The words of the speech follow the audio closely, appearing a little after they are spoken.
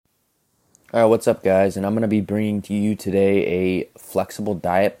All right, what's up, guys? And I'm going to be bringing to you today a flexible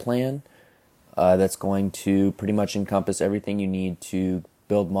diet plan that's going to pretty much encompass everything you need to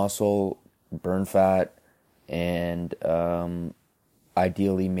build muscle, burn fat, and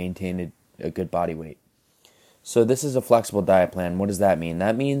ideally maintain a good body weight. So, this is a flexible diet plan. What does that mean?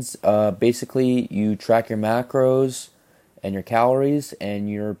 That means basically you track your macros and your calories, and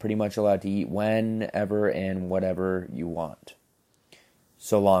you're pretty much allowed to eat whenever and whatever you want,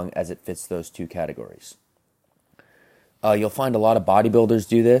 so long as it fits those two categories. You'll find a lot of bodybuilders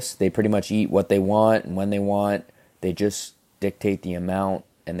do this. They pretty much eat what they want and when they want. They just dictate the amount,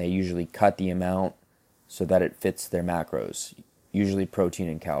 and they usually cut the amount so that it fits their macros, usually protein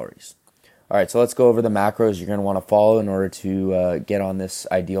and calories. All right, so let's go over the macros you're going to want to follow in order to get on this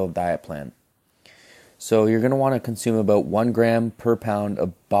ideal diet plan. So you're going to want to consume about 1 gram per pound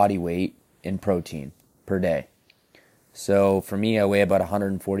of body weight in protein per day. So for me, I weigh about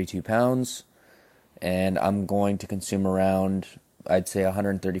 142 pounds, and I'm going to consume around, I'd say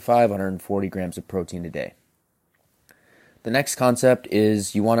 135, 140 grams of protein a day. The next concept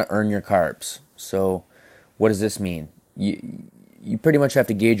is you want to earn your carbs. So what does this mean? You pretty much have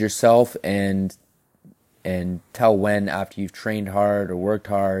to gauge yourself and tell when, after you've trained hard or worked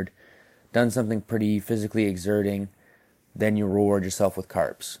hard, done something pretty physically exerting, then you reward yourself with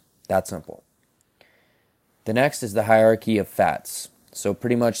carbs. That simple. The next is the hierarchy of fats. So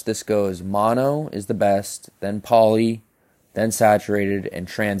pretty much this goes mono is the best, then poly, then saturated, and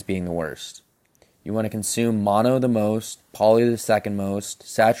trans being the worst. You want to consume mono the most, poly the second most,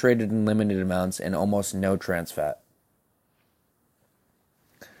 saturated in limited amounts, and almost no trans fat.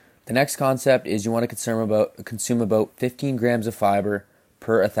 The next concept is you want to consume about 15 grams of fiber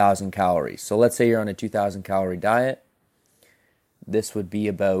per 1,000 calories. So let's say you're on a 2,000 calorie diet. This would be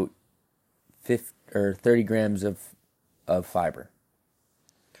about 30 grams of fiber.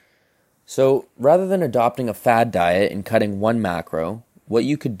 So rather than adopting a fad diet and cutting one macro, what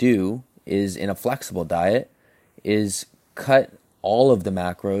you could do is, in a flexible diet, is cut all of the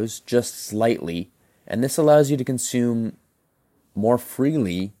macros just slightly, and this allows you to consume more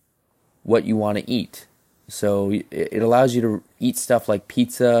freely what you want to eat. So it allows you to eat stuff like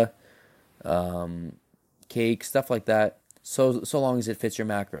pizza, cake, stuff like that, so long as it fits your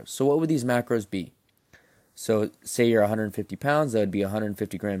macros. So what would these macros be? So say you're 150 pounds, that would be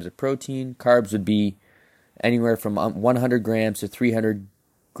 150 grams of protein. Carbs would be anywhere from 100 grams to 300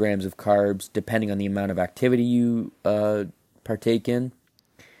 grams of carbs, depending on the amount of activity you partake in.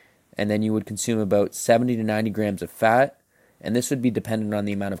 And then you would consume about 70 to 90 grams of fat, and this would be dependent on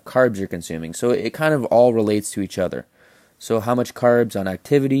the amount of carbs you're consuming. So it kind of all relates to each other. So how much carbs on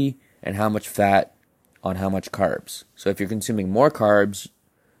activity and how much fat on how much carbs. So if you're consuming more carbs,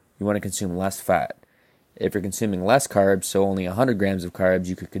 you want to consume less fat. If you're consuming less carbs, so only 100 grams of carbs,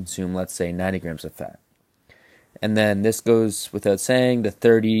 you could consume, let's say, 90 grams of fat. And then this goes without saying to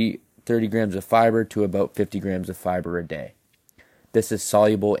 30 grams of fiber to about 50 grams of fiber a day. This is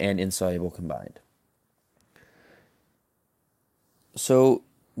soluble and insoluble combined. So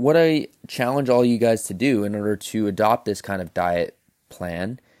what I challenge all you guys to do in order to adopt this kind of diet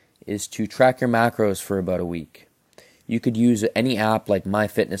plan is to track your macros for about a week. You could use any app like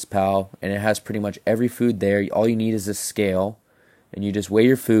MyFitnessPal, and it has pretty much every food there. All you need is a scale, and you just weigh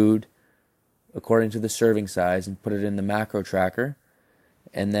your food according to the serving size and put it in the macro tracker,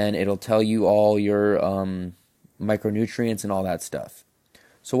 and then it'll tell you all your micronutrients and all that stuff.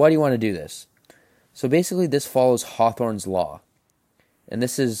 So why do you want to do this? So basically this follows Hawthorne's law, and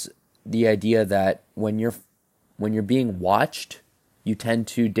this is the idea that when you're being watched, you tend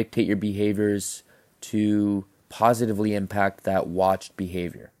to dictate your behaviors to positively impact that watched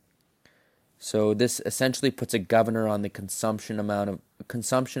behavior. So this essentially puts a governor on the consumption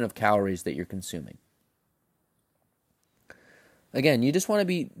of calories that you're consuming. Again, you just want to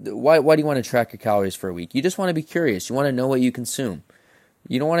be, why do you want to track your calories for a week? You just want to be curious. You want to know what you consume.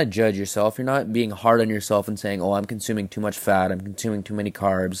 You don't want to judge yourself. You're not being hard on yourself and saying, oh, I'm consuming too much fat, I'm consuming too many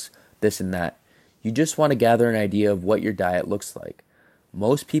carbs, this and that. You just want to gather an idea of what your diet looks like.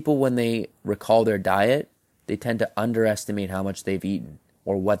 Most people, when they recall their diet, they tend to underestimate how much they've eaten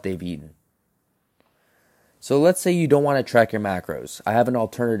or what they've eaten. So let's say you don't want to track your macros. I have an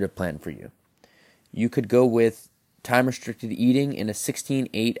alternative plan for you. You could go with time-restricted eating in a 16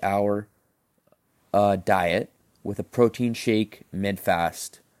 8-hour diet with a protein shake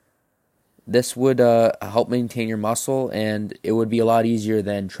mid-fast. This would help maintain your muscle, and it would be a lot easier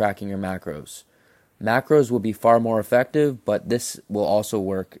than tracking your macros. Macros will be far more effective, but this will also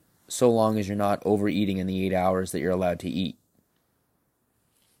work so long as you're not overeating in the 8 hours that you're allowed to eat.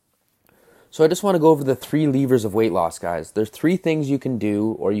 So I just want to go over the 3 levers of weight loss, guys. There's 3 things you can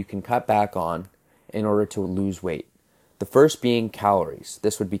do or you can cut back on in order to lose weight. The first being calories.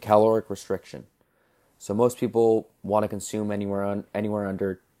 This would be caloric restriction. So most people want to consume anywhere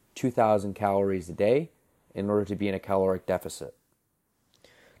under 2,000 calories a day in order to be in a caloric deficit.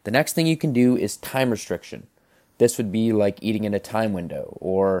 The next thing you can do is time restriction. This would be like eating in a time window,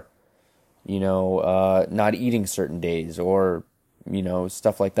 or not eating certain days, or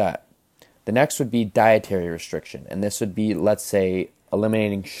stuff like that. The next would be dietary restriction, and this would be, let's say,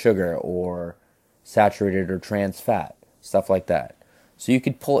 eliminating sugar or saturated or trans fat, stuff like that. So you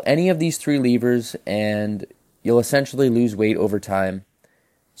could pull any of these 3 levers and you'll essentially lose weight over time,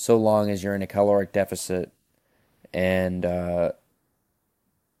 so long as you're in a caloric deficit. And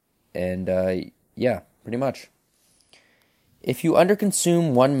pretty much. If you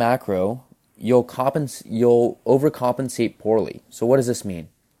underconsume one macro, you'll overcompensate poorly. So what does this mean?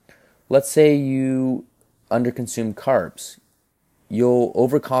 Let's say you underconsume carbs. You'll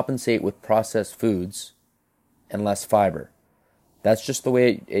overcompensate with processed foods and less fiber. That's just the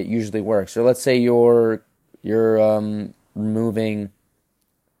way it usually works. So let's say you're removing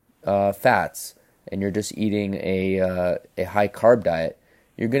fats and you're just eating a high carb diet.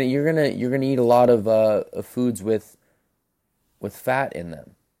 You're gonna eat a lot of foods with fat in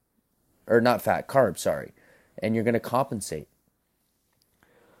them, or not fat, carbs, sorry, and you're gonna compensate.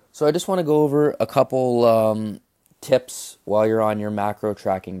 So I just want to go over a couple tips while you're on your macro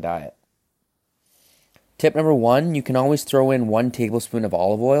tracking diet. Tip number 1, you can always throw in 1 tablespoon of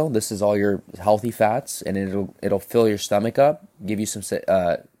olive oil. This is all your healthy fats, and it'll fill your stomach up, give you some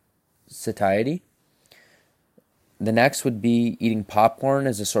satiety. The next would be eating popcorn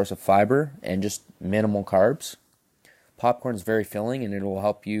as a source of fiber and just minimal carbs. Popcorn is very filling, and it will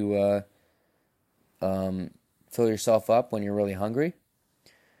help you fill yourself up when you're really hungry.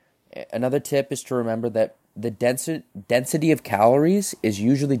 Another tip is to remember that the density of calories is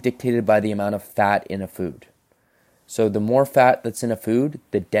usually dictated by the amount of fat in a food. So the more fat that's in a food,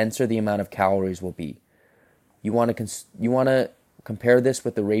 the denser the amount of calories will be. You want to compare this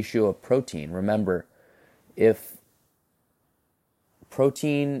with the ratio of protein. Remember, if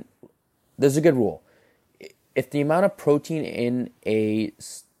protein, there's a good rule. If the amount of protein in a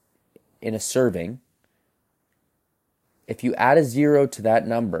serving, if you add a 0 to that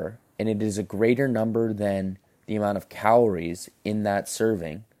number and it is a greater number than the amount of calories in that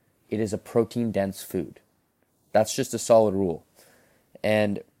serving, it is a protein-dense food. That's just a solid rule.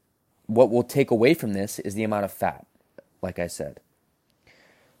 And what we'll take away from this is the amount of fat, like I said.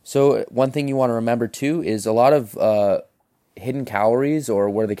 So one thing you want to remember too is a lot of hidden calories, or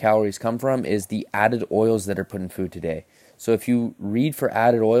where the calories come from, is the added oils that are put in food today. So if you read for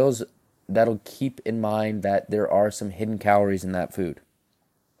added oils, that'll keep in mind that there are some hidden calories in that food.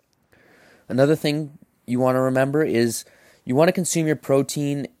 Another thing you want to remember is you want to consume your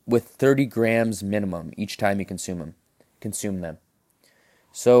protein with 30 grams minimum each time you consume them.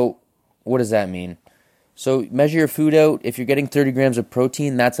 So what does that mean? So measure your food out. If you're getting 30 grams of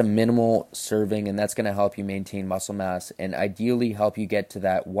protein, that's a minimal serving, and that's going to help you maintain muscle mass and ideally help you get to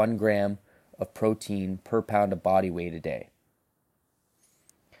that 1 gram of protein per pound of body weight a day.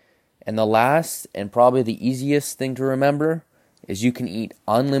 And the last and probably the easiest thing to remember is you can eat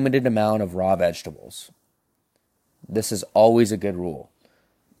unlimited amount of raw vegetables. This is always a good rule.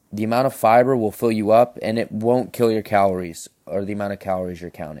 The amount of fiber will fill you up, and it won't kill your calories or the amount of calories you're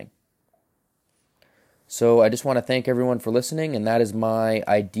counting. So I just want to thank everyone for listening, and that is my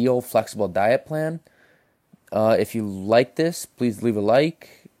ideal flexible diet plan. If you like this, please leave a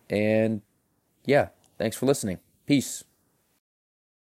like, and yeah, thanks for listening. Peace.